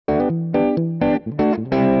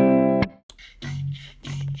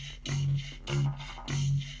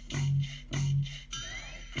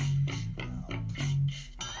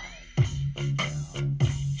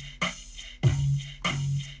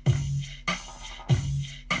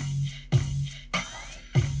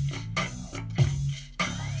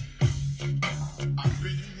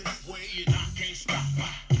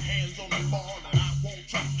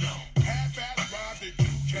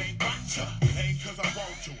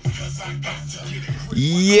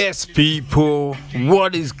Yes, people,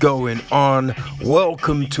 what is going on?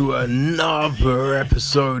 Welcome to another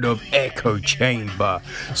episode of Echo Chamber.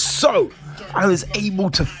 So, I was able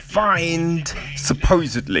to find,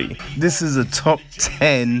 supposedly, this is a top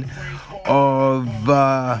 10 of,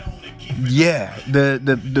 the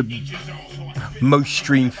most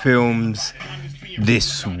streamed films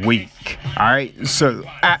this week. Alright, so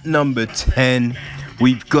at number 10,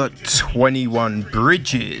 we've got 21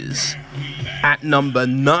 Bridges. At number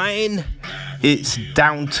 9, it's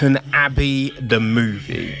Downton Abbey, the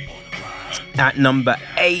movie. At number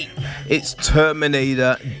 8, it's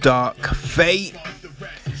Terminator Dark Fate.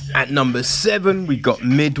 At number 7, we got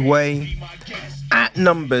Midway. At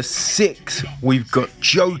number 6, we've got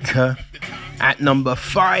Joker. At number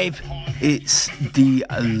 5, it's the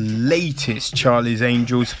latest Charlie's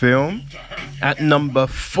Angels film. At number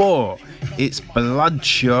 4, it's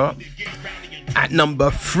Bloodshot. At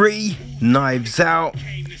number 3, Knives Out.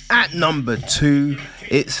 At number 2,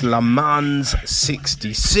 it's Le Mans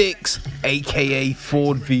 66, aka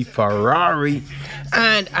Ford v Ferrari.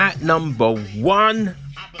 And at number 1,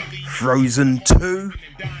 Frozen 2.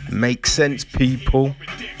 Makes sense, people.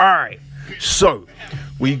 Alright, so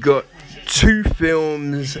we got 2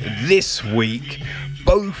 films this week,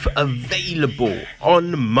 both available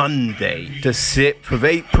on Monday, the 6th of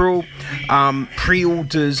April.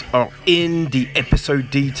 Pre-orders are in the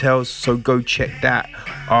episode details, so go check that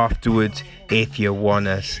afterwards if you want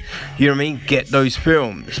us, get those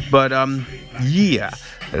films. But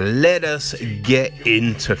let us get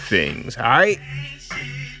into things, alright?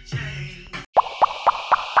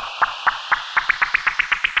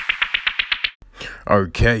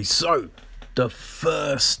 Okay, so the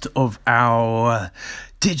first of our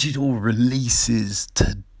digital releases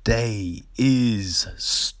today is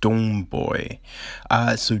Stormboy.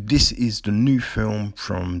 So this is the new film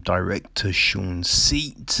from director Sean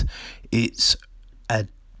Seat. It's the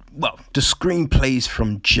screenplay is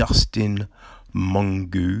from Justin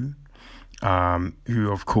Mongu,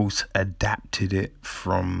 who of course adapted it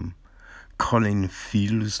from Colin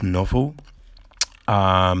Field's novel.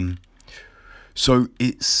 So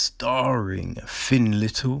it's starring Finn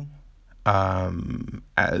Little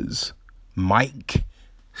as Mike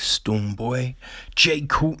Stormboy, Jay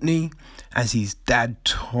Courtney as his dad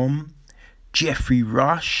Tom, Jeffrey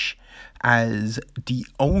Rush as the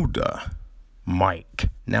older Mike,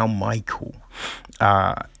 now Michael,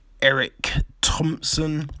 Eric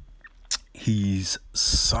Thompson, his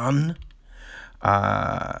son.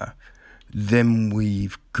 Then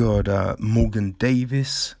we've got Morgan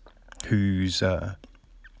Davis, who's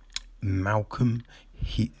Malcolm,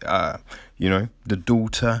 the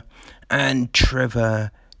daughter, and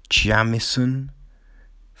Trevor Jamison,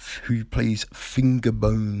 who plays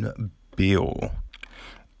Fingerbone Bill.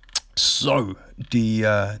 So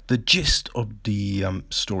the gist of the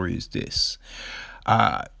story is this.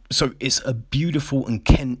 So it's a beautiful and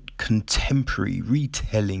contemporary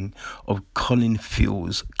retelling of Colin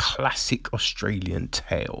Field's classic Australian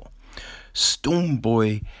tale.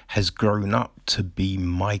 Stormboy has grown up to be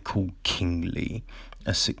Michael Kingley,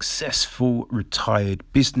 a successful retired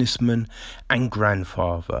businessman and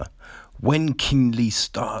grandfather. When Kingley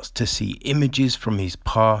starts to see images from his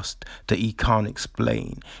past that he can't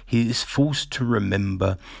explain, he is forced to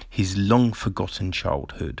remember his long-forgotten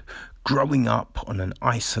childhood, growing up on an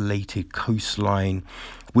isolated coastline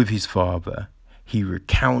with his father. He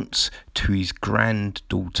recounts to his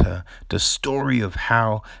granddaughter the story of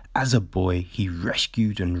how, as a boy, he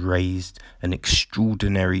rescued and raised an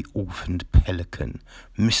extraordinary orphaned pelican,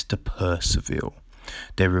 Mr. Percival.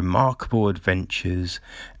 Their remarkable adventures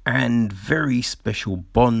and very special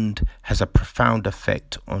bond has a profound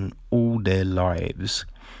effect on all their lives.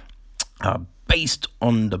 Based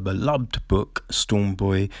on the beloved book,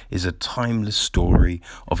 Stormboy is a timeless story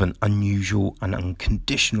of an unusual and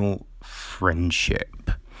unconditional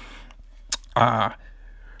friendship.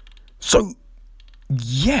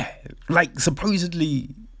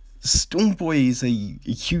 Supposedly Stormboy is a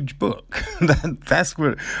huge book. That's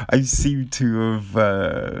what I seem to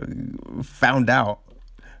have found out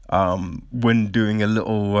when doing a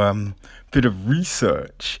little bit of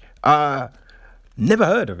research. Never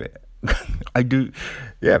heard of it. I do,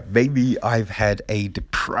 maybe I've had a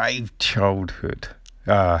deprived childhood,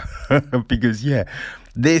 because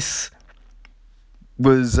this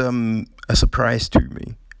was a surprise to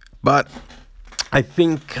me. But I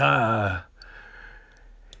think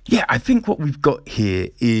what we've got here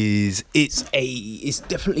is it's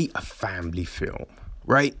definitely a family film,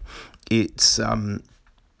 right? It's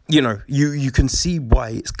you can see why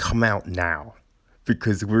it's come out now,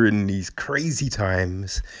 because we're in these crazy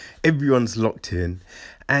times. Everyone's locked in,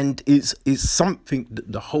 and it's something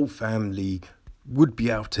that the whole family would be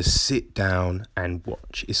able to sit down and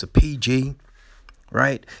watch. It's a PG,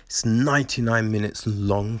 right? It's 99 minutes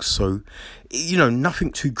long, so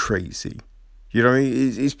nothing too crazy.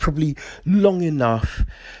 It's probably long enough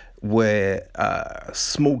where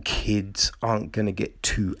small kids aren't gonna get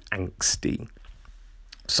too angsty.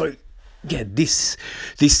 So yeah, this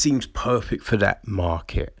seems perfect for that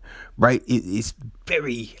market, right? It's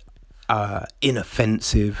very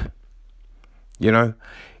inoffensive.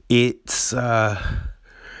 It's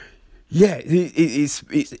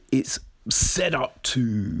it's set up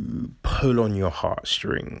to pull on your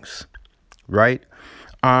heartstrings, right?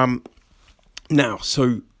 Now,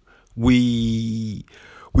 so we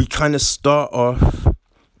kind of start off,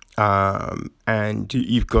 and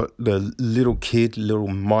you've got the little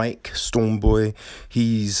Mike Stormboy.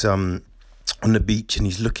 He's on the beach and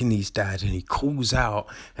he's looking at his dad, and he calls out,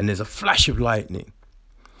 and there's a flash of lightning.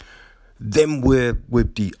 Then we're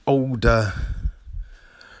with the older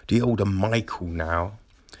Michael now,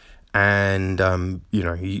 and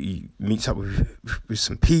he meets up with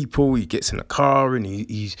some people. He gets in a car and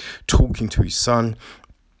he's talking to his son,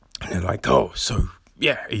 and they're like, "Oh, so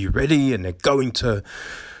yeah, are you ready?" And they're going to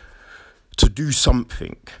do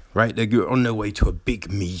something, right? They're on their way to a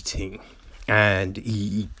big meeting, and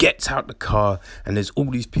he gets out the car, and there's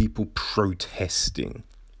all these people protesting.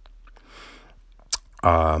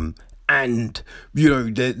 And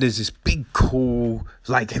there's this big call,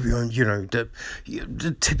 like everyone,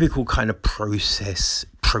 the typical kind of protest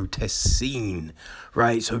scene,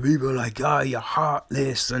 right? So people are like, "Oh, you're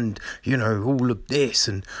heartless," and all of this,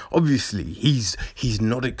 and obviously he's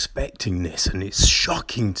not expecting this, and it's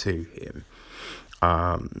shocking to him.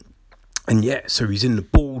 And yeah, so he's in the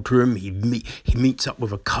boardroom. He meets up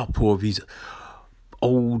with a couple of his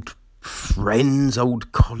old friends,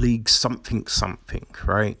 old colleagues, something,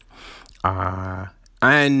 right?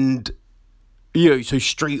 And so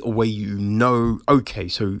straight away okay,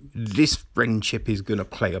 so this friendship is gonna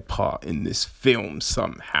play a part in this film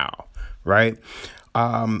somehow, right?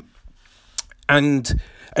 And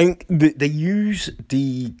they use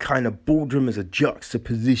the kind of boardroom as a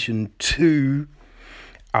juxtaposition to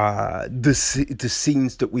the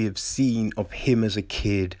scenes that we have seen of him as a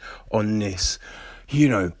kid on this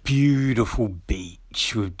beautiful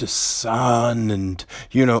beach with the sun and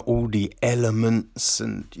all the elements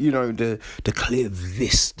and the clear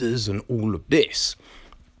vistas and all of this,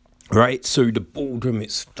 right? So the boardroom,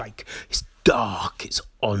 it's dark, it's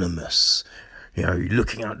ominous. You're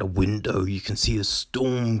looking out the window, you can see a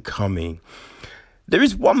storm coming. There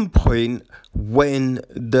is one point when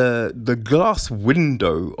the glass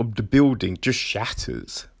window of the building just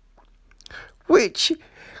shatters, which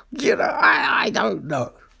I don't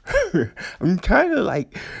know. I'm kind of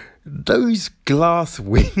like, those glass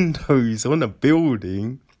windows on a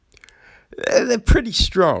building, they're pretty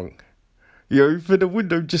strong. For the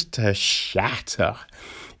window just to shatter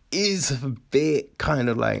is a bit kind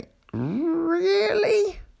of like,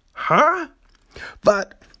 really? Huh?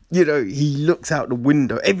 But, he looks out the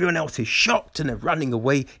window. Everyone else is shocked and they're running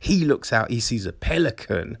away. He looks out, he sees a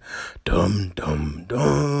pelican. Dum, dum,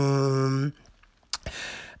 dum.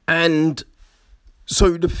 And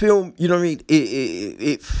so the film,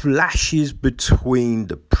 it flashes between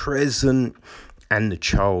the present and the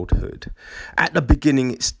childhood. At the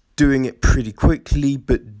beginning, it's doing it pretty quickly,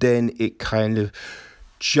 but then it kind of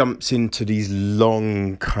jumps into these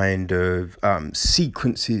long kind of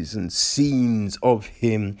sequences and scenes of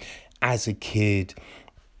him as a kid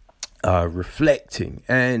reflecting.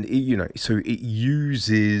 And, so it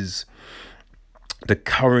uses the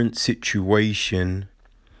current situation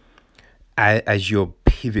as your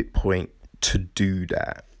pivot point to do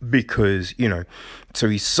that, because so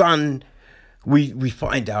his son, we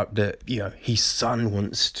find out that his son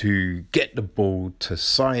wants to get the board to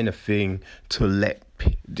sign a thing to let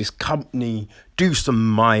this company do some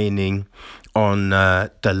mining on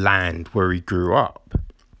the land where he grew up.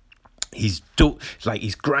 His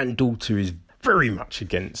granddaughter is very much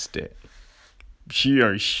against it.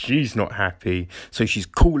 She's not happy, so she's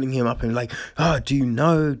calling him up and like, "Oh, do you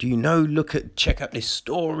know, check out this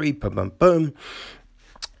story, boom, boom, boom."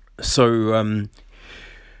 So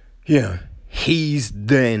he's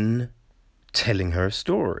then telling her a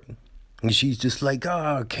story, and she's just like,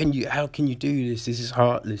 "Oh, how can you do this? This is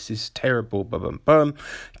heartless, this is terrible, boom, boom, boom."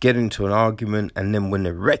 Get into an argument, and then when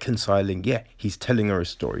they're reconciling, he's telling her a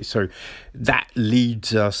story. So that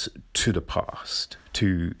leads us to the past,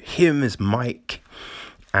 to him as Mike,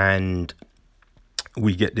 and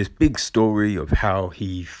we get this big story of how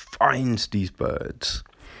he finds these birds.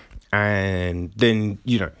 And then,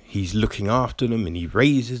 he's looking after them and he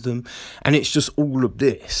raises them. And it's just all of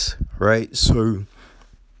this, right? So,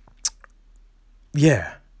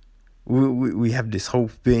 yeah, we have this whole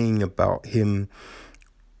thing about him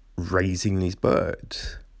raising these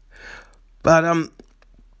birds. But,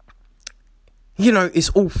 it's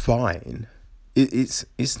all fine. It's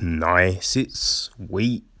nice. It's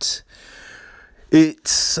sweet.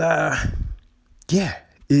 It's,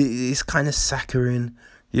 it's kind of saccharine.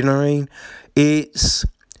 You know what I mean? It's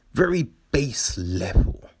very base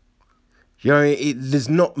level. There's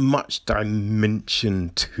not much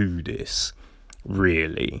dimension to this,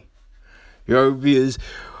 really. Because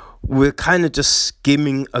we're kind of just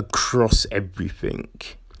skimming across everything.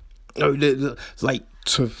 Like,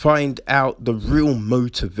 to find out the real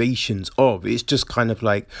motivations of it's just kind of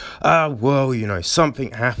like,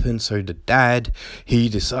 something happened, so the dad, he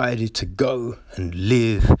decided to go and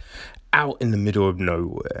live out in the middle of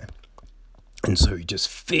nowhere, and so he just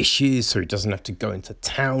fishes, so he doesn't have to go into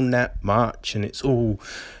town that much, and it's all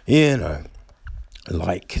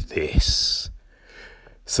like this.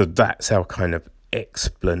 So that's our kind of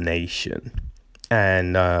explanation.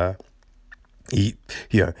 And he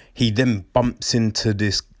then bumps into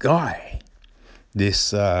this guy,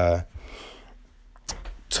 this Tom,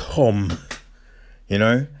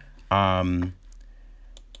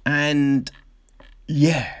 and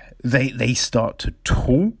they start to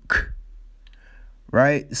talk,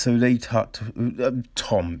 right? So they start to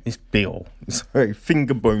Tom, it's Bill, sorry,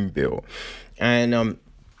 Fingerbone Bill, and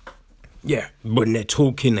when they're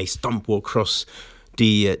talking, they stumble across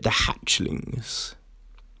the hatchlings.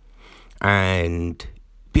 And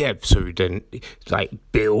so then, like,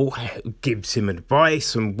 Bill gives him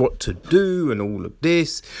advice on what to do and all of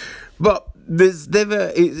this. But there's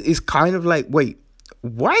never, it's kind of like, wait,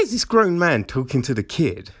 why is this grown man talking to the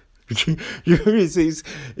kid?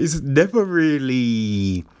 It's never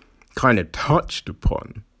really kind of touched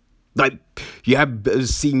upon. Like, you have a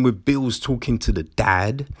scene with Bill's talking to the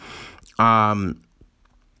dad. And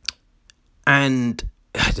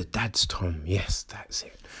the dad's Tom, yes, that's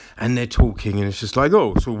it. And they're talking, and it's just like,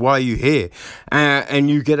 oh, so why are you here? And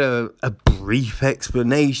you get a brief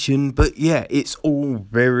explanation, but it's all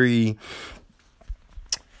very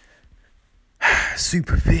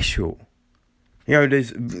superficial.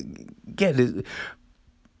 There's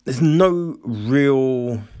no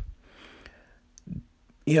real,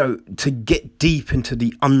 to get deep into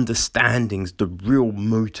the understandings, the real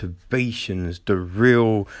motivations, the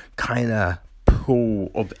real kind of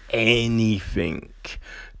pull of anything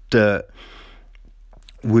that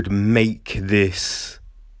would make this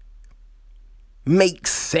make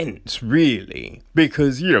sense, really.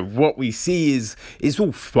 Because, what we see is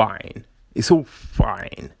all fine. It's all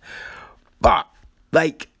fine. But,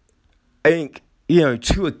 like, I think,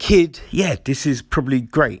 to a kid, this is probably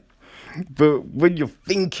great. But when you're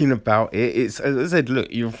thinking about it, it's, as I said, look,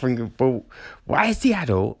 you're thinking, well, why is the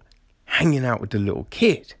adult hanging out with the little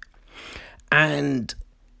kid? And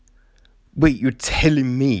wait, you're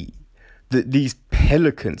telling me that these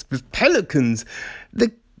pelicans, because pelicans,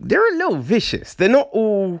 they're a little vicious. They're not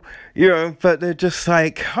all, but they're just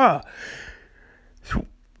like,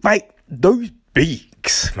 like those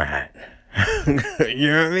beaks, man.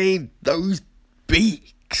 You know what I mean? Those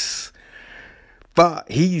beaks.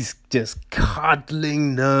 But he's just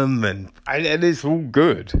cuddling them, and it's all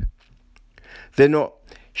good. They're not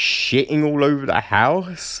shitting all over the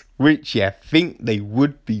house, which you think they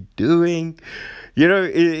would be doing.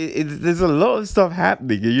 There's a lot of stuff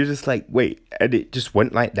happening, and you're just like, wait, and it just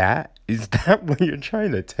went like that? Is that what you're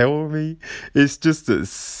trying to tell me? It's just as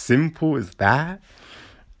simple as that?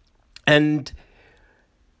 And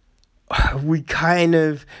we kind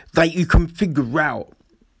of, like, you can figure out,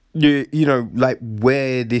 like,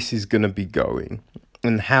 where this is going to be going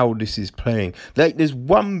and how this is playing. Like, there's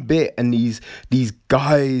one bit, and these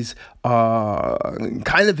guys are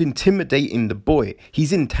kind of intimidating the boy.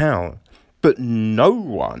 He's in town, but no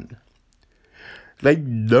one's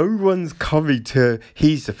coming to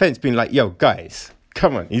his defense, being like, yo, guys,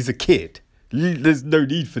 come on, he's a kid. There's no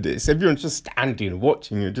need for this. Everyone's just standing and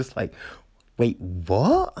watching. You're just like, wait,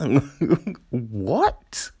 what?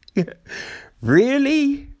 What?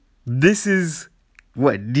 Really? This is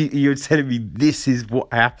what you're telling me? This is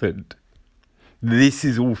what happened. This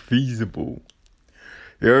is all feasible.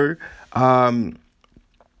 Yeah.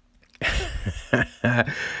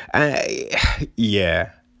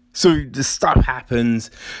 So the stuff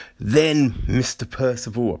happens. Then Mr.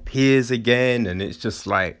 Percival appears again, and it's just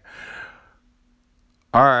like,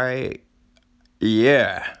 all right,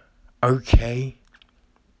 yeah, okay.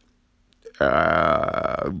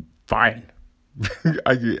 Fine.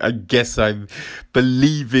 I guess I'm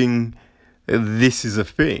believing this is a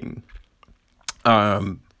thing.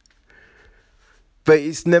 But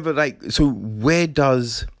it's never like, so where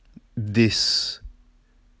does this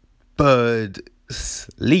bird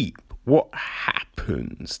sleep? What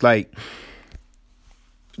happens? Like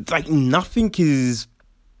nothing is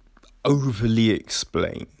overly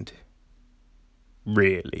explained,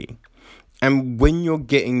 really. And when you're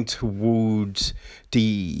getting towards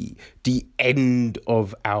the end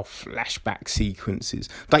of our flashback sequences,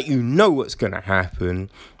 like, you know what's gonna happen,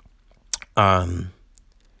 but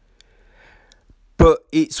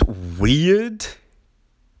it's weird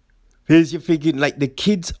because you're thinking, like, the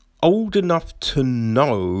kid's old enough to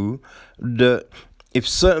know that if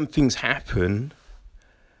certain things happen,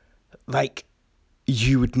 like,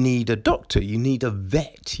 you would need a doctor, you need a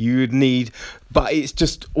vet, you would need, but it's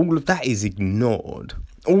just, all of that is ignored.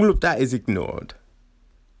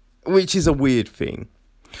 Which is a weird thing.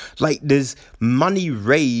 Like, there's money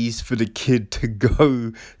raised for the kid to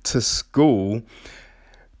go to school,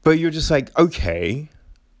 but you're just like, okay,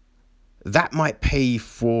 that might pay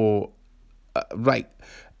for,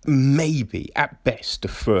 maybe, at best, the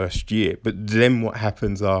first year, but then what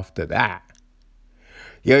happens after that?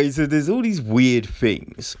 So there's all these weird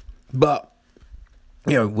things, but,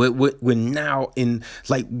 we're now in,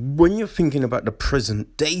 like, when you're thinking about the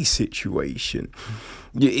present day situation,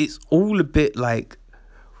 it's all a bit like,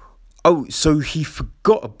 oh, so he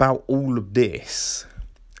forgot about all of this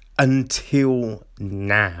until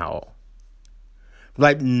now.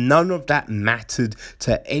 Like, none of that mattered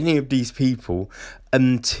to any of these people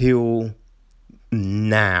until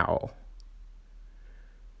now.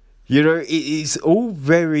 It's all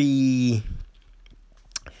very,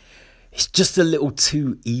 it's just a little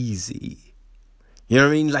too easy. You know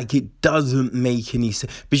what I mean? Like, it doesn't make any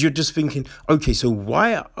sense. But you're just thinking, okay, so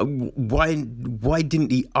why didn't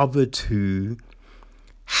the other two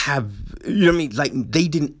have, you know what I mean? Like, they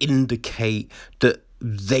didn't indicate that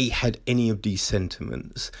they had any of these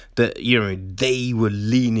sentiments, that, they were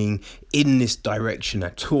leaning in this direction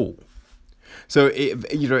at all. So,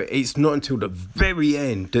 it's not until the very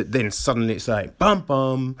end that then suddenly it's like, bum,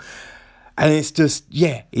 bum. And it's just,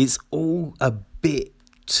 it's all a bit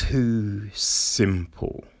too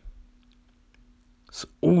simple. It's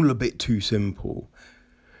all a bit too simple.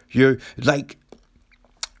 Like,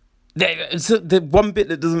 the one bit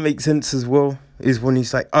that doesn't make sense as well is when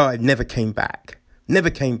he's like, oh, I never came back.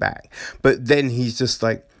 But then he's just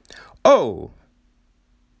like, oh,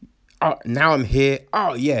 now I'm here.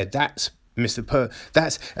 Oh, yeah, that's Mr.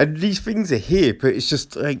 And these things are here, but it's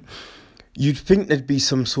just like, you'd think there'd be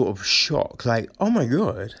some sort of shock, like, oh my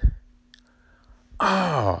god,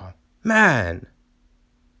 oh man,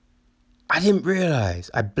 I didn't realize,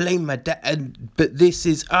 I blame my dad, but this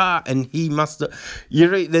is, and he must have,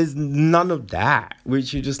 there's none of that,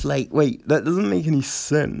 which you're just like, wait, that doesn't make any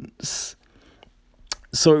sense.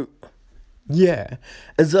 So,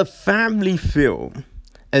 as a family film,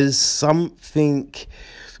 as something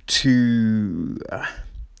to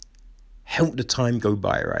help the time go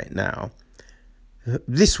by right now,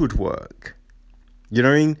 this would work. You know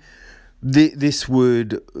what I mean? This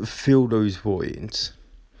would fill those voids.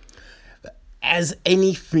 As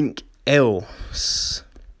anything else,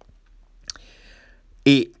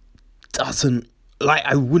 it doesn't, like,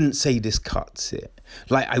 I wouldn't say this cuts it.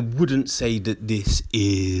 Like, I wouldn't say that this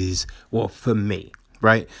is, well, for me,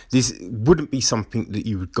 right? This wouldn't be something that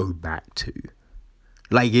you would go back to.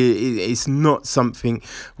 Like, it's not something,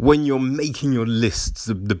 when you're making your lists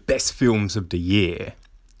of the best films of the year,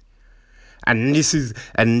 and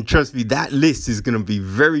trust me, that list is going to be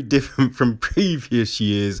very different from previous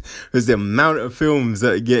years, because the amount of films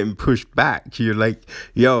that are getting pushed back, you're like,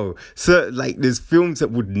 there's films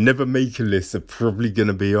that would never make a list are probably going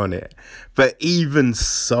to be on it. But even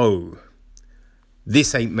so,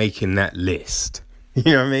 this ain't making that list.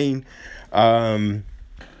 You know what I mean?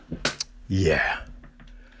 Yeah.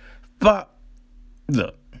 But,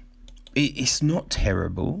 look, it's not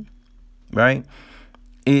terrible, right?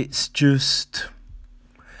 It's just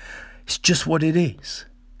what it is,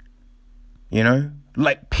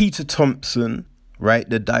 Like Peter Thompson, right,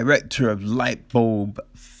 the director of Lightbulb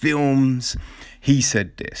Films, he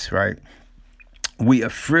said this, right? We are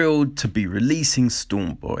thrilled to be releasing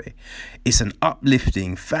Stormboy. It's an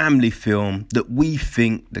uplifting family film that we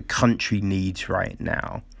think the country needs right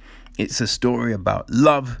now. It's a story about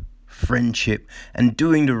love, friendship, and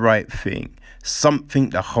doing the right thing, something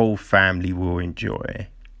the whole family will enjoy.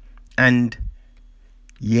 And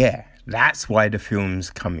that's why the film's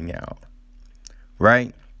coming out,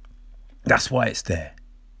 right? That's why it's there.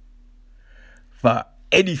 But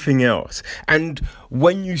anything else. And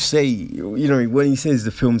when you say, when he says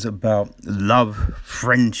the film's about love,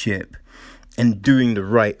 friendship, and doing the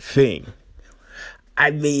right thing,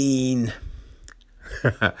 I mean,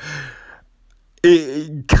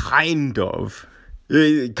 it kind of.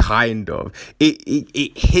 It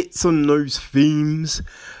hits on those themes,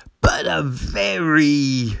 but a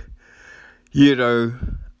very,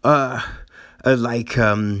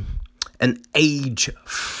 an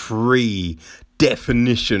age-free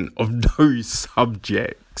definition of those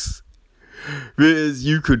subjects. Because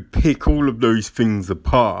you could pick all of those things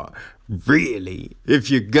apart, really, if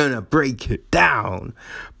you're gonna break it down.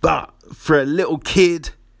 But for a little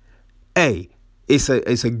kid, hey, it's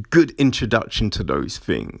a good introduction to those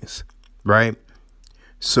things, right?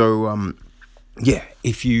 So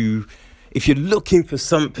if you're looking for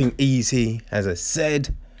something easy, as I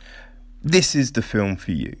said, this is the film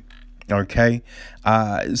for you. Okay,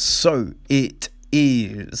 so it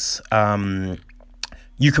is.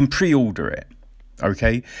 You can pre-order it.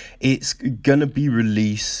 Okay, it's gonna be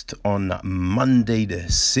released on Monday, the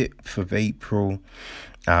 6th of April.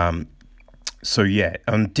 So yeah,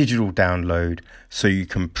 on digital download, so you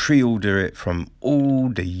can pre-order it from all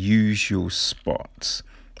the usual spots.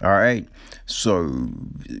 All right, so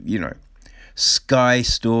Sky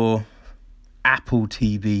Store, Apple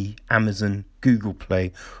TV, Amazon, Google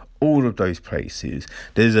Play, all of those places.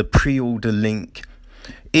 There's a pre-order link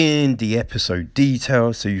in the episode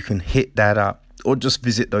details, so you can hit that up or just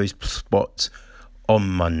visit those spots on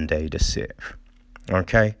Monday the 6th.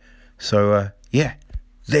 Okay, so yeah,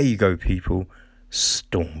 there you go, people.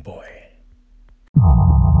 Stormboy.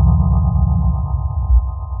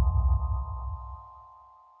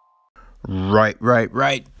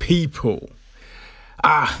 Right, people.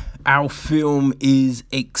 Our film is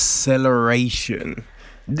Acceleration.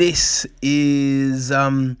 This is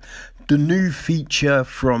the new feature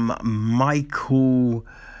from Michael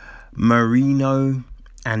Marino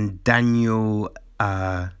and Daniel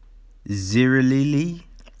Zirilli.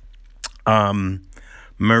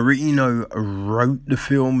 Marino wrote the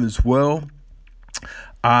film as well.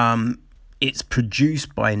 It's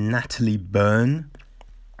produced by Natalie Byrne,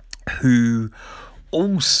 who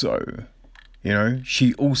also,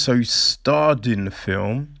 she also starred in the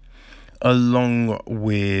film along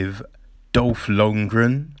with Dolph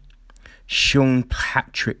Lundgren, Sean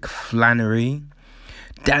Patrick Flanery,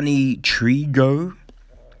 Danny Trejo.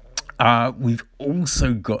 We've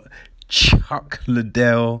also got Chuck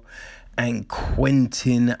Liddell and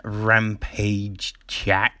Quentin Rampage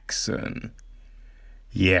Jackson.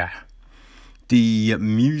 Yeah. The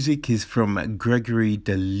music is from Gregory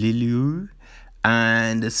DeLillo,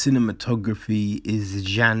 and the cinematography is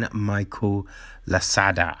Jean-Michael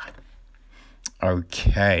Lasada.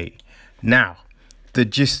 Okay. Now, the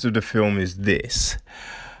gist of the film is this.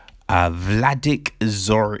 Vladik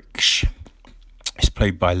Zorich is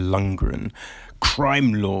played by Lundgren,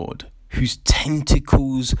 crime lord whose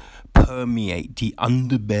tentacles permeate the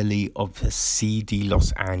underbelly of the seedy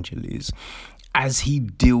Los Angeles as he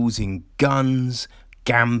deals in guns,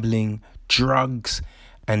 gambling, drugs,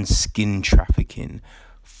 and skin trafficking,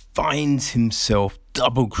 finds himself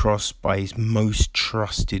double-crossed by his most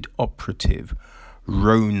trusted operative,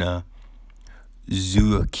 Rona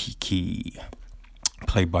Zuakiki,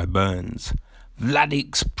 played by Burns.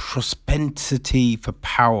 Vladik's propensity for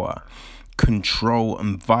power, control,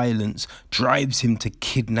 and violence drives him to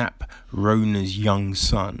kidnap Rona's young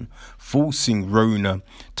son, forcing Rona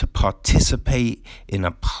to participate in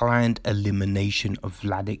a planned elimination of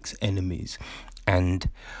Vladik's enemies and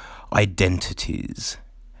identities.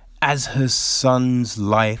 As her son's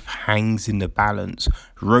life hangs in the balance,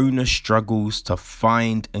 Rona struggles to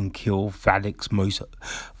find and kill Vladik's most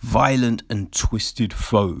violent and twisted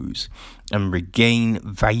foes and regain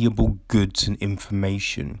valuable goods and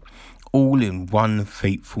information, all in one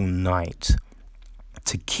fateful night.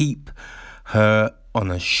 To keep her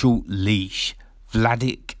on a short leash,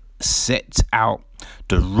 Vladik sets out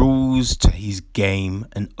the rules to his game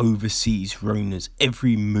and oversees Rona's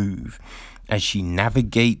every move as she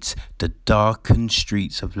navigates the darkened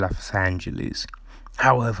streets of Los Angeles.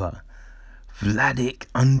 However, Vladik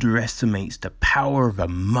underestimates the power of a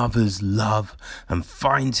mother's love and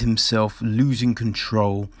finds himself losing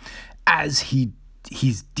control as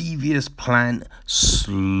his devious plan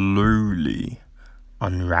slowly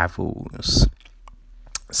unravels.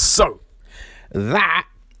 So, that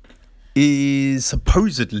is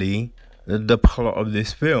supposedly the plot of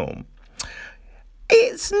this film.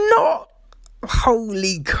 It's not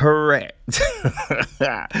wholly correct.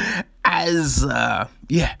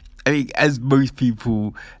 I mean, as most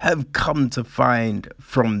people have come to find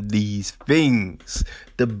from these things,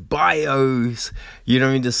 the bios, the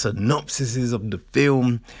synopsises of the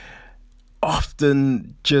film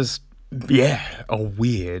often just, are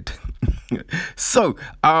weird. So,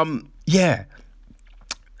 yeah,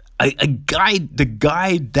 the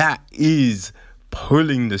guy that is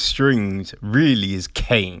pulling the strings really is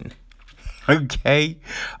Kane. Okay,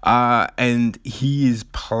 and he is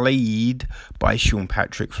played by Sean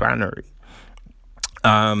Patrick Flanery.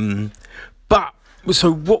 But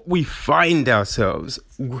so what we find ourselves,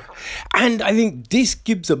 and I think this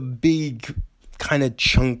gives a big kind of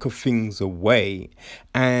chunk of things away,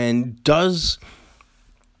 and does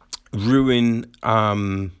ruin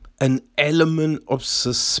an element of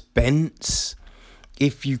suspense,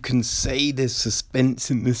 if you can say there's suspense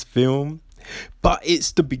in this film, but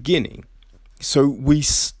it's the beginning. So we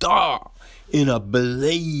start in a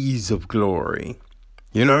blaze of glory.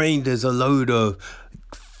 You know what I mean? There's a load of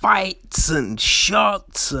fights and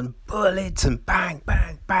shots and bullets and bang,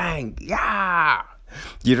 bang, bang. Yeah.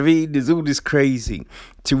 You know what I mean? There's all this crazy.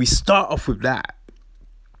 So we start off with that.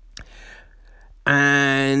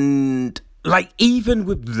 And like, even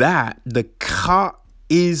with that, the cut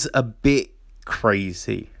is a bit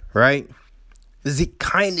crazy, right? Because it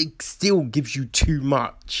kind of still gives you too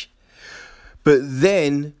much. But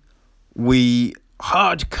then we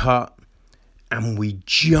hard cut and we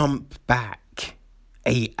jump back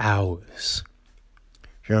 8 hours.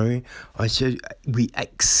 You know what I mean? I said we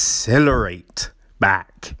accelerate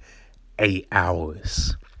back 8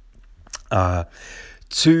 hours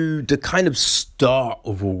to the kind of start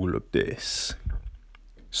of all of this.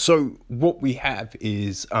 So what we have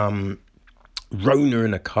is Rona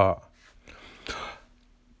in a car.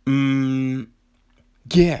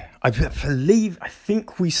 Yeah, I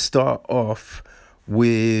think we start off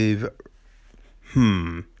with,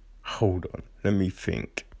 hold on, let me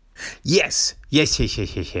think. Yes,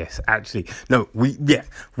 actually, no, we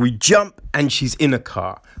jump and she's in a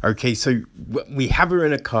car, okay, so we have her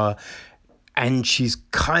in a car and she's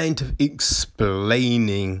kind of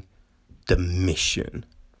explaining the mission,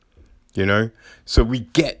 so we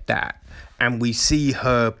get that and we see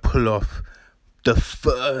her pull off the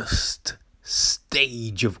first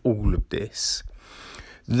stage of all of this.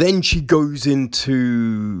 Then she goes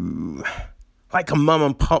into like a mum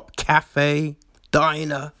and pop cafe,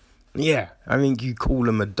 diner. Yeah, I think you call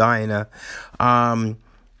them a diner. And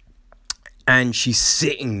she's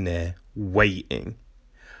sitting there waiting.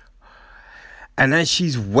 And as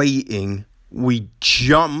she's waiting, we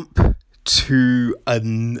jump to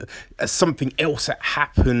something else that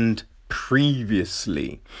happened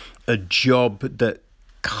previously. A job that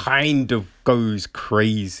kind of goes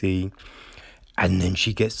crazy, and then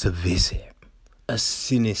she gets a visit, a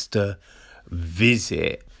sinister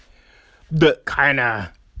visit that kind of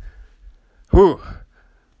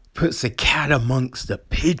puts the cat amongst the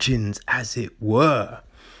pigeons, as it were.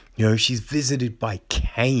 She's visited by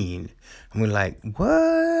Kane, and we're like,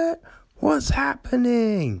 what's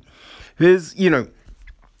happening? There's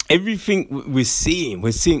everything we're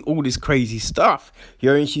seeing all this crazy stuff,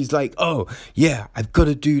 and she's like, oh, yeah, I've got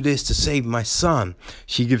to do this to save my son.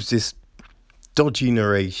 She gives this dodgy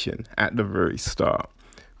narration at the very start.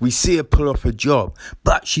 We see her pull off a job,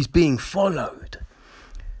 but she's being followed.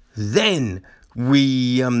 Then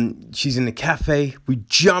she's in the cafe, we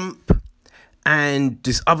jump, and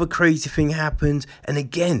this other crazy thing happens, and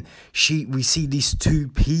again, we see these two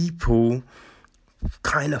people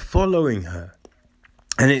kind of following her.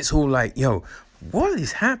 And it's all like, yo, what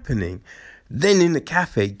is happening? Then in the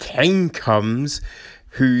cafe, Kane comes,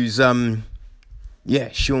 who's,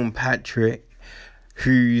 Sean Patrick,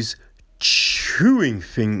 who's chewing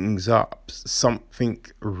things up, something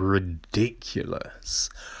ridiculous.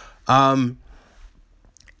 And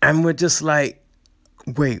we're just like,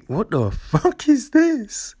 wait, what the fuck is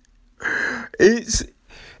this?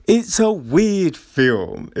 It's a weird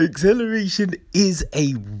film. Acceleration is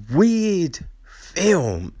a weird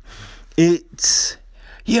film. It's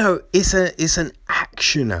an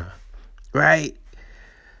actioner, right?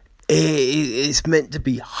 It's meant to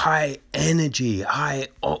be high energy, high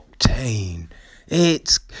octane.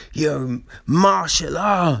 It's martial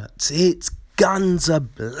arts. It's guns are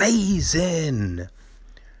blazing.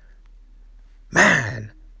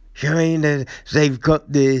 Man, they've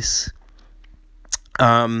got this.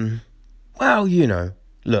 Look,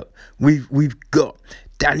 we've got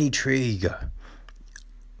Danny Trejo,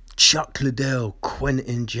 Chuck Liddell,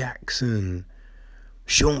 Quentin Jackson,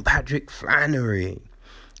 Sean Patrick Flanery.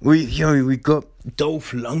 We got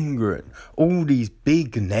Dolph Lundgren. All these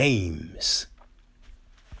big names.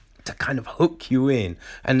 to kind of hook you in.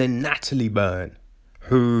 And then Natalie Byrne,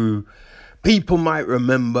 who people might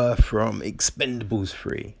remember from Expendables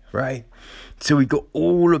 3, right? So we got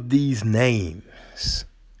all of these names.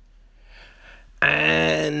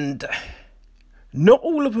 And not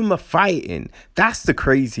all of them are fighting. That's the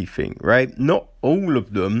crazy thing, right? Not all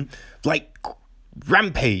of them. Like,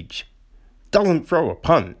 Rampage doesn't throw a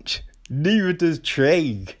punch. Neither does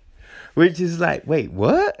Trey. Which is like, wait,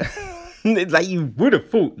 what? Like, you would have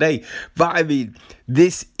thought they... But, I mean,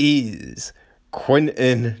 this is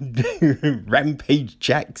Quentin Rampage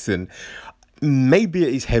Jackson. Maybe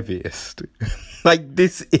at his heaviest. Like,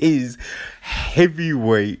 this is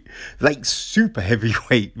heavyweight, like, super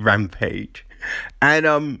heavyweight Rampage.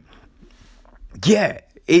 And, yeah,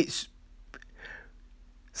 it's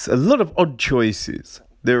a lot of odd choices.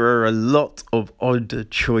 There are a lot of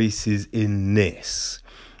odd choices in this.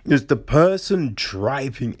 Because the person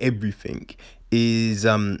driving everything is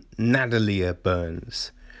Natalie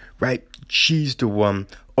Burns, right? She's the one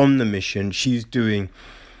on the mission. She's doing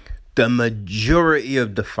the majority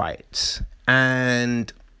of the fights.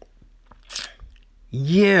 And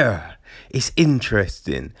yeah, it's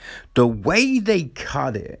interesting. The way they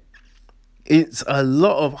cut it, it's a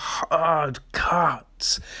lot of hard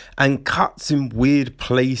cuts and cuts in weird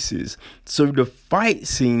places. So the fight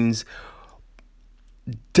scenes,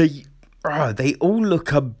 they all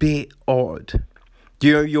look a bit odd.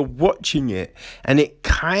 You know, you're watching it and it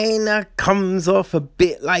kind of comes off a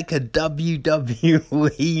bit like a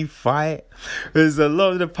WWE fight. There's a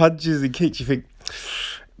lot of the punches and kicks you think,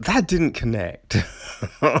 that didn't connect.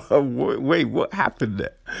 Wait, what happened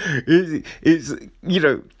there? It's, you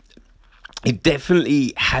know, it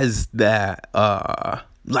definitely has that,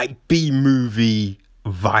 like, B-movie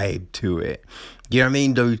vibe to it. You know what I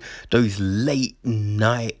mean? Those late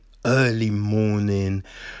night, early morning,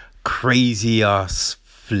 crazy ass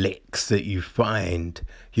flicks that you find.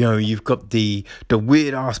 You know, you've got the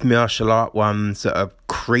weird ass martial art ones that are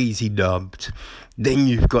crazy dubbed. Then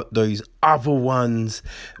you've got those other ones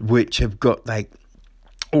which have got like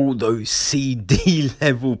all those CD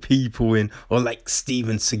level people in, or like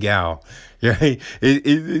Steven Seagal. Yeah,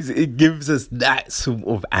 it gives us that sort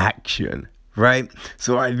of action, right?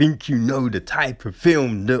 So I think you know the type of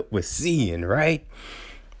film that we're seeing, right?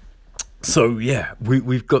 So yeah,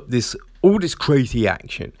 we've got all this crazy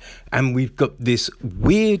action, and we've got this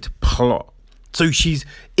weird plot. So she's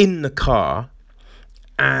in the car,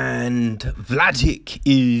 and Vladik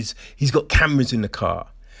he's got cameras in the car.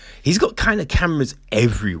 He's got kind of cameras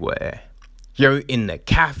everywhere, you know, in the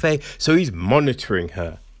cafe. So he's monitoring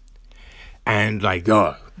her, and like,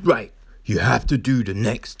 oh, right, you have to do the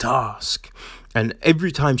next task. And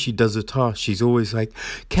every time she does a task, she's always like,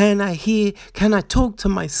 can I talk to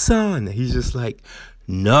my son? He's just like,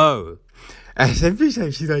 no. And every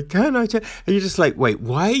time she's like, can I check? And you're just like, wait,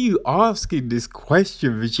 why are you asking this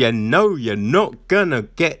question? Because you know you're not gonna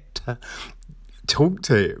get to talk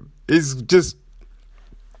to him. It's just,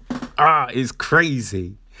 it's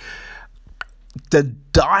crazy. The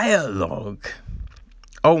dialogue,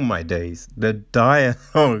 oh my days, the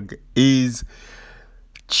dialogue is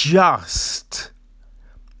just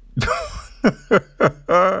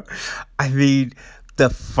I mean, the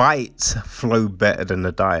fights flow better than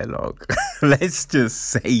the dialogue. Let's just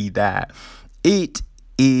say that. It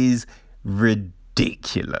is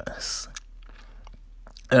ridiculous.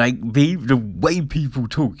 Like, the way people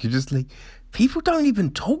talk, you're just like, people don't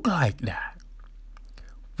even talk like that.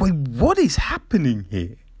 Wait, what is happening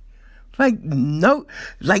here? No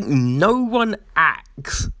one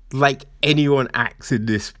acts like anyone acts in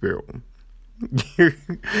this film.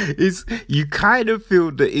 You kind of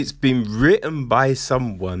feel that it's been written by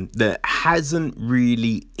someone that hasn't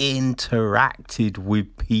really interacted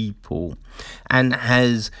with people and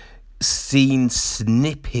has seen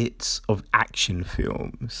snippets of action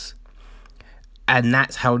films, and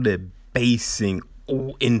that's how they're basing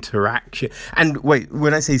all interaction. And wait,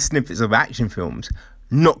 when I say snippets of action films,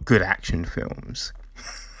 not good action films.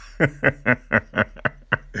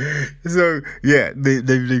 So yeah,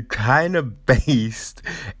 they've kind of based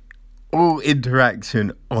all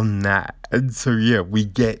interaction on that, and so yeah, we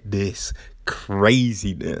get this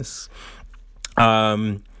craziness.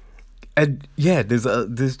 And yeah,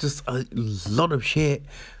 there's just a lot of shit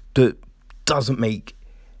that doesn't make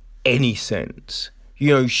any sense.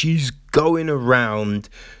 You know, she's going around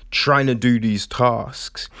trying to do these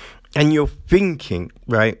tasks, and you're thinking,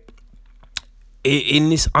 right, in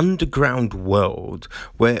this underground world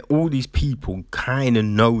where all these people kind of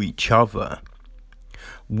know each other,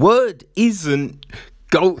 word isn't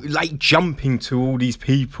jumping to all these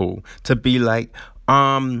people to be like,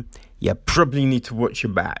 you probably need to watch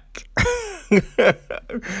your back.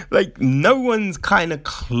 Like, no one's kind of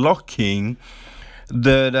clocking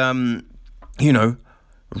that,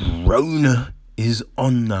 Rona is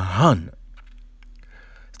on the hunt.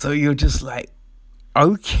 So you're just like,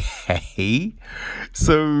 okay.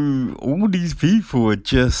 So all these people are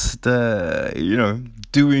just,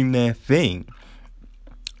 doing their thing.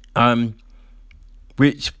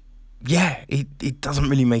 Which, yeah, it doesn't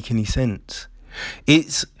really make any sense.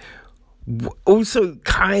 It's also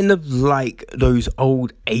kind of like those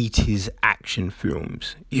old 80s action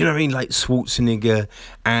films. You know what I mean? Like Schwarzenegger,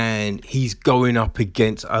 and he's going up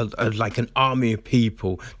against like an army of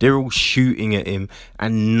people. They're all shooting at him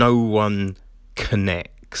and no one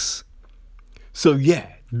connects. So yeah,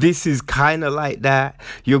 this is kind of like that.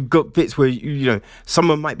 You've got bits where,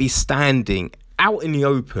 someone might be standing out in the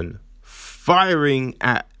open, firing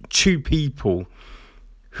at two people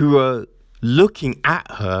who are looking at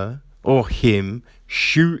her or him,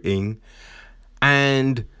 shooting,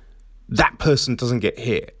 and that person doesn't get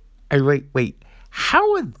hit. Hey, wait,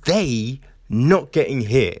 how are they not getting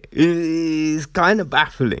hit? It's kind of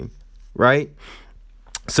baffling, right?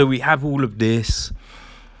 So we have all of this.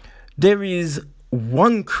 There is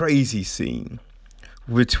one crazy scene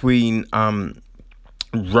between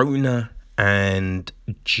Rona and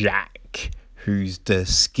Jack, who's the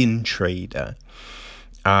skin trader.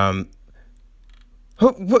 And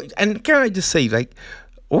can I just say, like,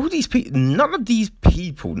 all these people, none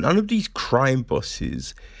of these crime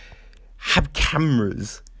bosses have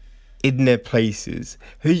cameras in their places.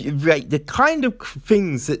 Like, the kind of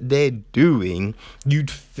things that they're doing, you'd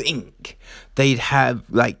think they'd have,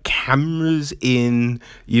 like, cameras in,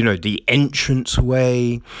 the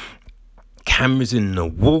entranceway, cameras in the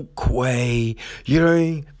walkway,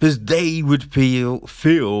 because they would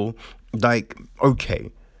feel like, okay,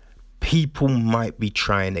 people might be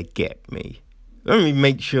trying to get me. Let me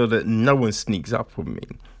make sure that no one sneaks up on me.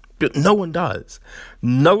 But no one does.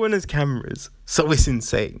 No one has cameras, so it's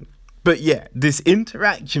insane. But yeah, this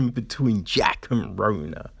interaction between Jack and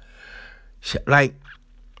Rona, like,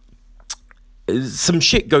 some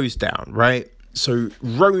shit goes down, right? So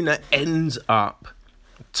Rona ends up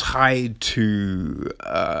tied to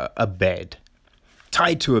a bed,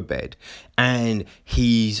 and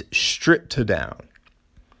he's stripped her down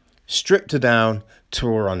to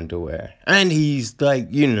her underwear, and he's like,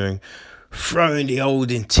 throwing the old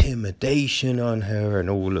intimidation on her and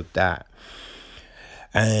all of that.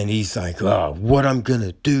 And he's like, oh, what I'm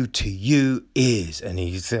gonna do to you is, and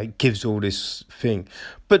he's like, gives all this thing.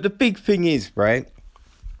 But the big thing is, right,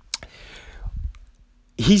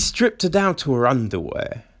 he stripped her down to her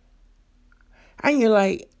underwear. And you're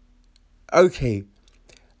like, okay,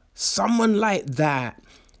 someone like that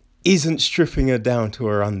isn't stripping her down to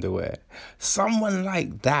her underwear. Someone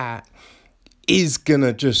like that is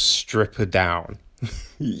gonna just strip her down.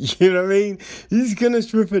 You know what I mean? He's gonna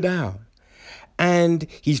strip her down. And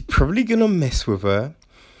he's probably gonna mess with her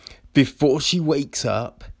before she wakes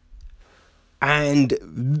up. And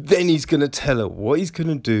then he's gonna tell her what he's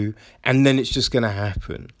gonna do. And then it's just gonna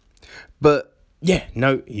happen. But yeah,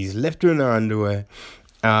 no, he's left her in her underwear.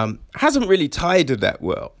 Hasn't really tied her that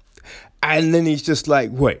well. And then he's just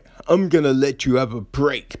like, wait, I'm going to let you have a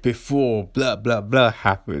break before blah, blah, blah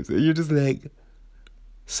happens. And you're just like,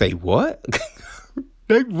 say what?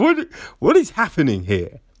 Like, what is happening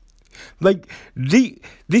here? Like,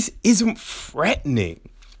 this isn't threatening.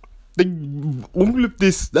 Like, all of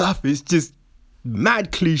this stuff is just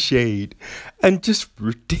mad cliched and just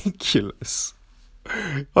ridiculous.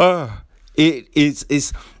 This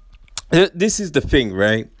is the thing,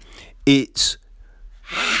 right? It's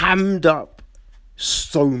hammed up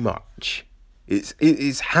so much.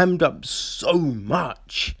 It's hammed up so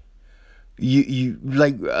much. You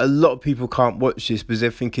like, a lot of people can't watch this because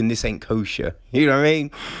they're thinking this ain't kosher. You know what I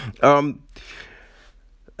mean?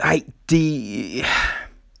 Like, the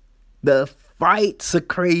fights are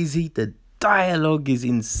crazy, the dialogue is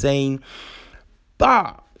insane,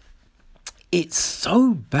 but it's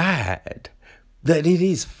so bad that it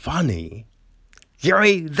is funny. You know what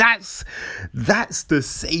I mean? That's the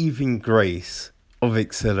saving grace of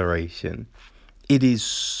Acceleration. It is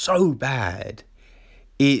so bad,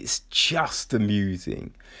 it's just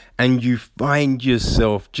amusing, and you find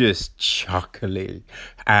yourself just chuckling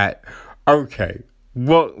at, okay,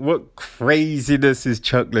 what craziness is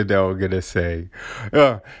Chuck Liddell gonna say?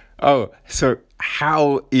 So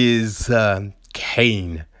how is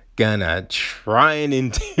Kane gonna try and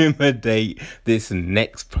intimidate this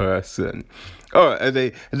next person? Oh, are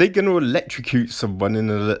they going to electrocute someone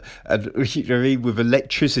with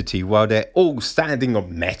electricity while they're all standing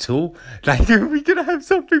on metal? Like, are we going to have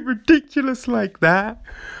something ridiculous like that?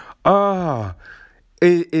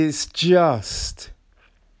 It is just,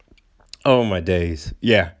 oh my days.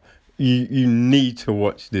 Yeah, you need to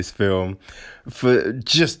watch this film for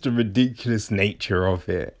just the ridiculous nature of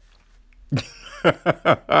it.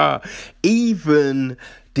 Even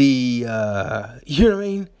you know what I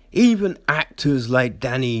mean? Even actors like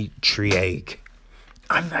Danny Trejo.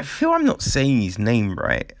 I feel I'm not saying his name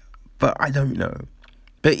right, but I don't know.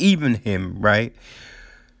 But even him, right?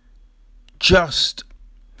 Just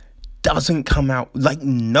doesn't come out, like,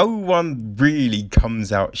 no one really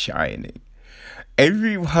comes out shining.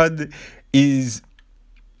 Everyone is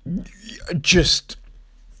just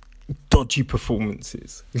dodgy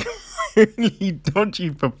performances. Really dodgy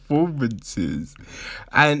performances.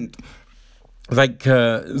 And like,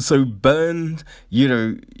 so Byrne, you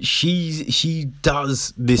know, she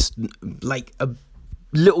does this, like, a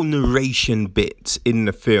little narration bits in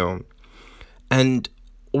the film, and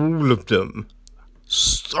all of them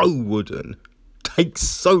so wooden.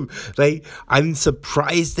 I'm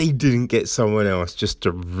surprised they didn't get someone else just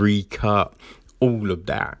to recut all of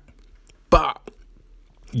that. But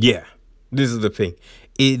yeah, this is the thing.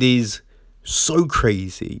 It is so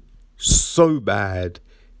crazy, so bad.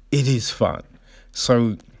 It is fun.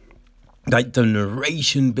 So, like, the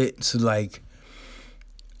narration bits are like,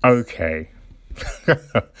 okay,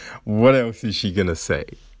 what else is she gonna say?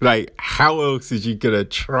 Like, how else is she gonna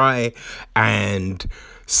try and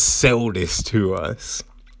sell this to us?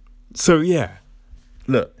 So yeah,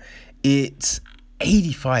 look, it's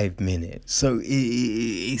 85 minutes, so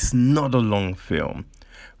it's not a long film,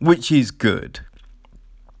 which is good.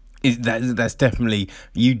 That's definitely,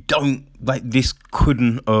 you don't, like, this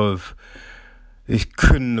couldn't have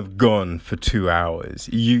gone for 2 hours.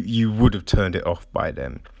 You would have turned it off by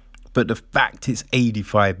then. But the fact it's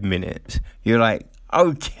 85 minutes, you're like,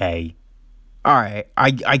 okay, all right,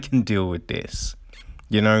 I can deal with this.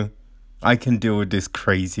 You know, I can deal with this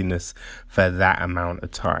craziness for that amount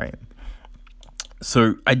of time.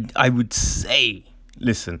 So I would say,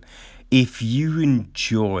 listen, if you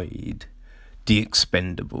enjoyed The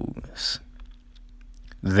Expendables,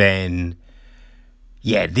 then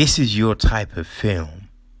yeah, this is your type of film.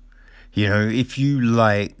 You know, if you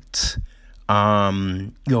liked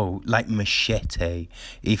like Machete,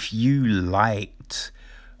 if you liked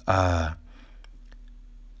I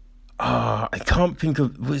can't think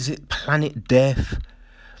of, was it Planet Death?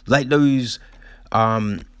 Like those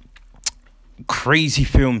crazy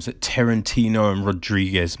films that Tarantino and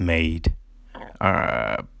Rodriguez made.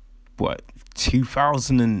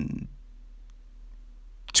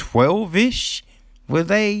 2012-ish? Were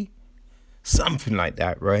they? Something like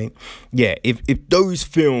that, right? Yeah, if those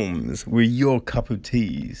films were your cup of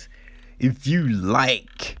teas, if you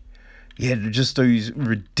like, yeah, just those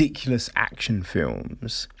ridiculous action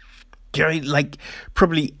films, you know, like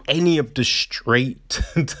probably any of the straight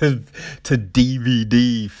to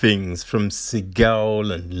DVD things from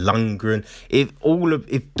Seagal and Lundgren, if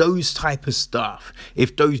those type of stuff,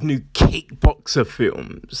 if those new kickboxer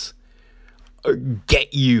films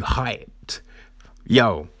get you hyped,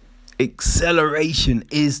 yo, Acceleration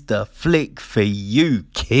is the flick for you,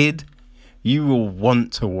 kid. You will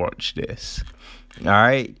want to watch this. All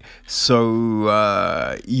right.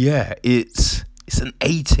 So yeah, it's an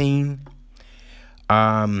 18.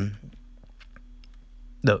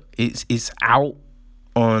 Look, it's out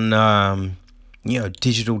on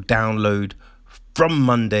digital download from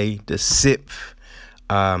Monday, the 6th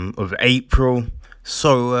of April.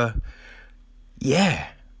 So yeah,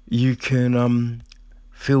 you can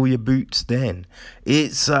fill your boots then.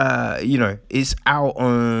 It's it's out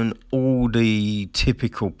on all the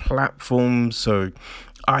typical platforms, so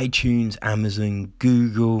iTunes, Amazon,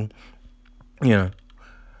 Google,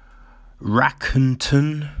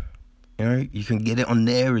 Rakuten, you can get it on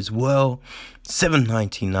there as well.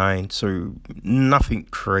 $7.99, so nothing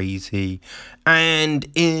crazy. And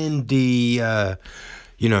in the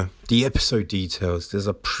the episode details, there's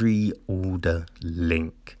a pre-order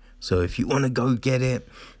link. So if you want to go get it,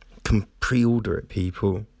 you can pre-order it,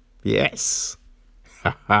 people. Yes.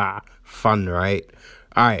 Fun, right?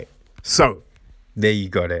 All right. So there you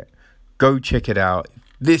got it. Go check it out.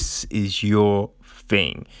 This is your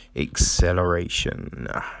thing. Acceleration.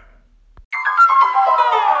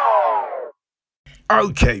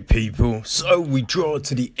 Okay, people. So we draw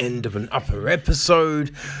to the end of an upper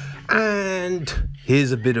episode. And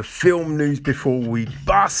here's a bit of film news before we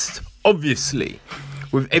bust. Obviously,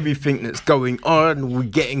 with everything that's going on, we're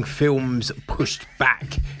getting films pushed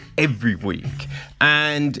back every week.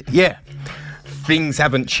 And yeah, things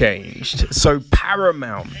haven't changed. So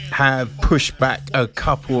Paramount have pushed back a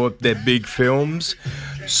couple of their big films.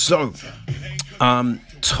 So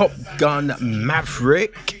Top Gun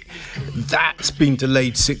Maverick, that's been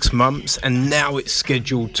delayed 6 months, and now it's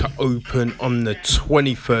scheduled to open on the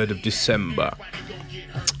 23rd of December.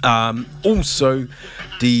 Also,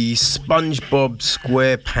 the SpongeBob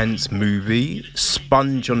SquarePants movie,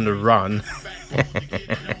 Sponge on the Run.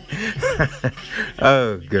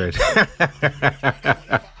 Oh, good.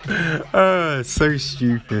 Oh, so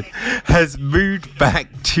stupid. Has moved back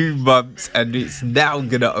 2 months, and it's now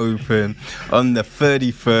gonna open on the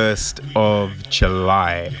 31st of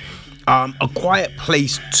July. A Quiet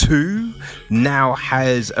Place 2 now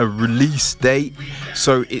has a release date,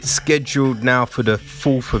 so it's scheduled now for the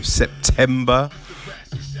 4th of September.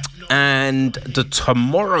 And The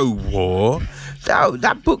Tomorrow War,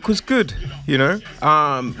 that book was good, you know,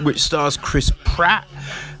 which stars Chris Pratt.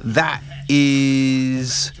 That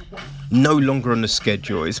is no longer on the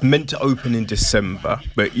schedule. It's meant to open in December,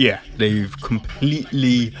 but yeah, they've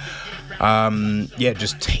completely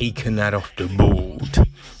just taken that off the board.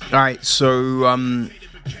 All right, so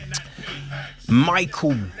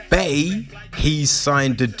Michael Bay, he's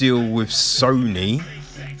signed a deal with Sony.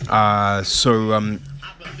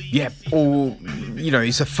 All, you know,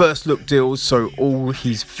 it's a first look deal, so all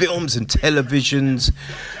his films and televisions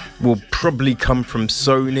will probably come from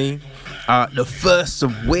Sony. The first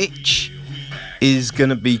of which is going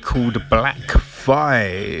to be called Black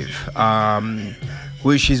 5,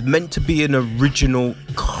 which is meant to be an original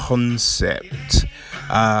concept,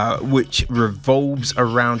 which revolves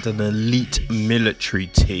around an elite military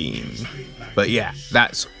team. But yeah,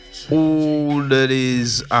 that's all that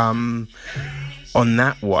is on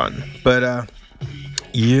that one. But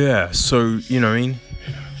yeah, so you know what I mean,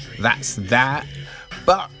 that's that.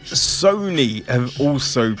 But Sony have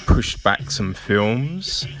also pushed back some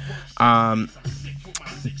films.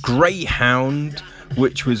 Greyhound,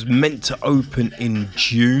 which was meant to open in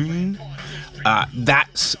June,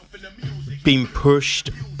 that's been pushed,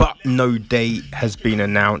 but no date has been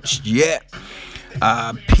announced yet.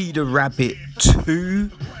 Peter Rabbit 2,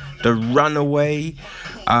 The Runaway,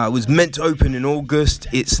 was meant to open in August.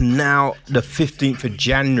 It's now the 15th of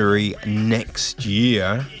January next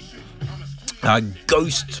year.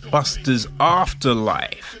 Ghostbusters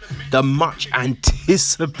Afterlife, the much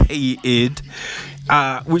anticipated,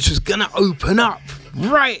 which was gonna open up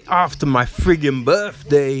right after my friggin'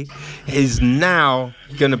 birthday, is now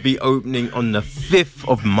gonna be opening on the 5th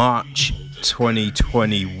of March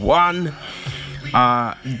 2021.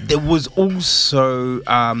 There was also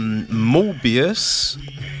Morbius,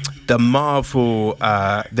 the Marvel,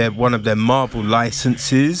 one of their Marvel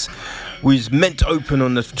licenses, was meant to open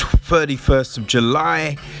on the 31st of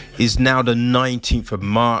July, is now the 19th of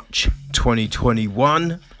March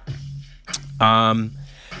 2021.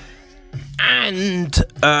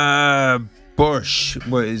 Bosh,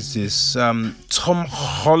 what is this? Tom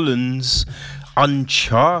Holland's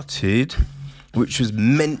Uncharted, which was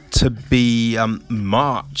meant to be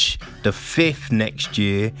March the 5th next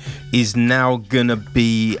year, is now gonna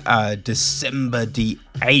be December the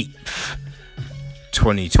 8th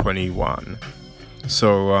 2021.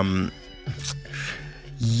 So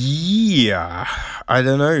yeah, I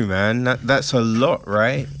don't know, man, that's a lot,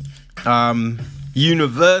 right?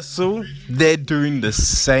 Universal, they're doing the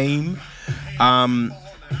same.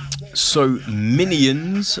 So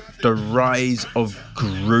Minions, The Rise of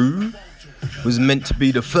Gru, was meant to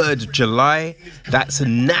be the 3rd of July. That's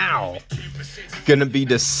now gonna be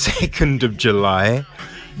the 2nd of July,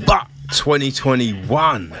 but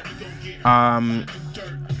 2021.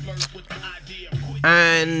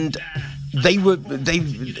 And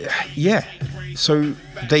so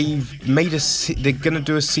they've made they're gonna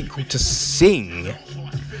do a sequel to Sing,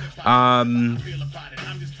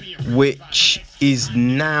 which is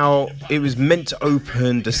now, it was meant to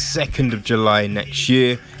open the 2nd of July next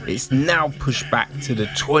year. It's now pushed back to the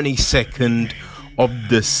 22nd of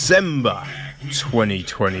December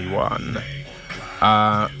 2021.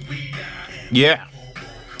 Yeah,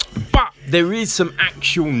 but there is some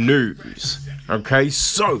actual news. Okay,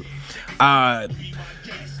 so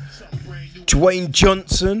Dwayne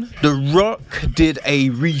Johnson, The Rock, did a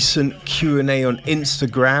recent Q&A on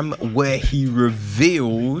Instagram where he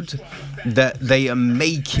revealed that they are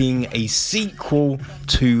making a sequel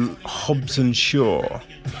to Hobbs and Shaw.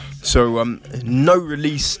 So no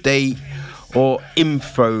release date or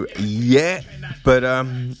info yet, but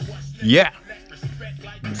yeah,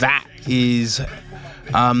 that is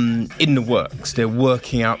in the works. They're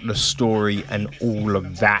working out the story and all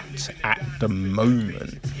of that at the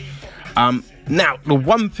moment. Now, the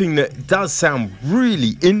one thing that does sound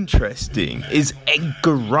really interesting is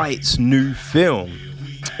Edgar Wright's new film.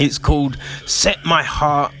 It's called Set My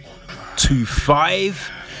Heart to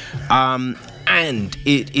 5, and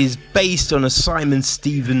it is based on a Simon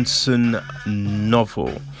Stevenson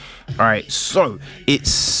novel. Alright, so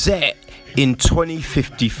it's set in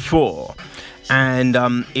 2054, and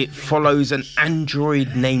it follows an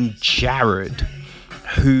android named Jared,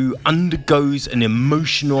 who undergoes an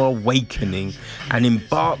emotional awakening and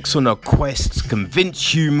embarks on a quest to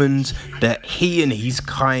convince humans that he and his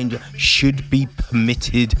kind should be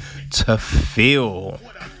permitted to feel.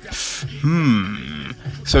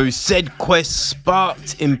 So said quest,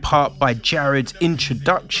 sparked in part by Jared's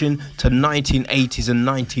introduction to 1980s and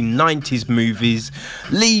 1990s movies,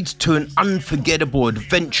 leads to an unforgettable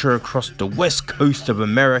adventure across the west coast of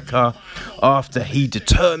America after he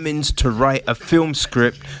determines to write a film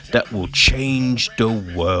script that will change the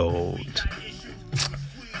world.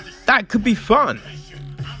 That could be fun.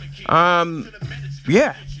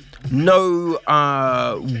 Yeah. No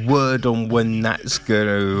word on when that's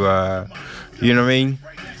gonna, you know what I mean,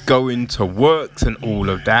 go into works and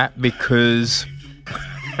all of that, because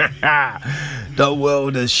the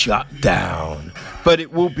world has shut down. But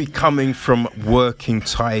it will be coming from working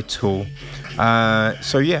title.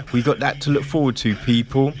 So yeah, we got that to look forward to,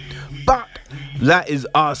 people. But that is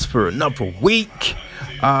us for another week.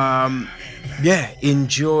 Yeah,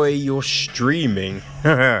 enjoy your streaming.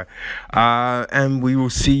 And we will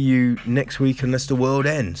see you next week unless the world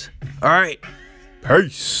ends. Alright,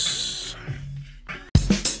 peace.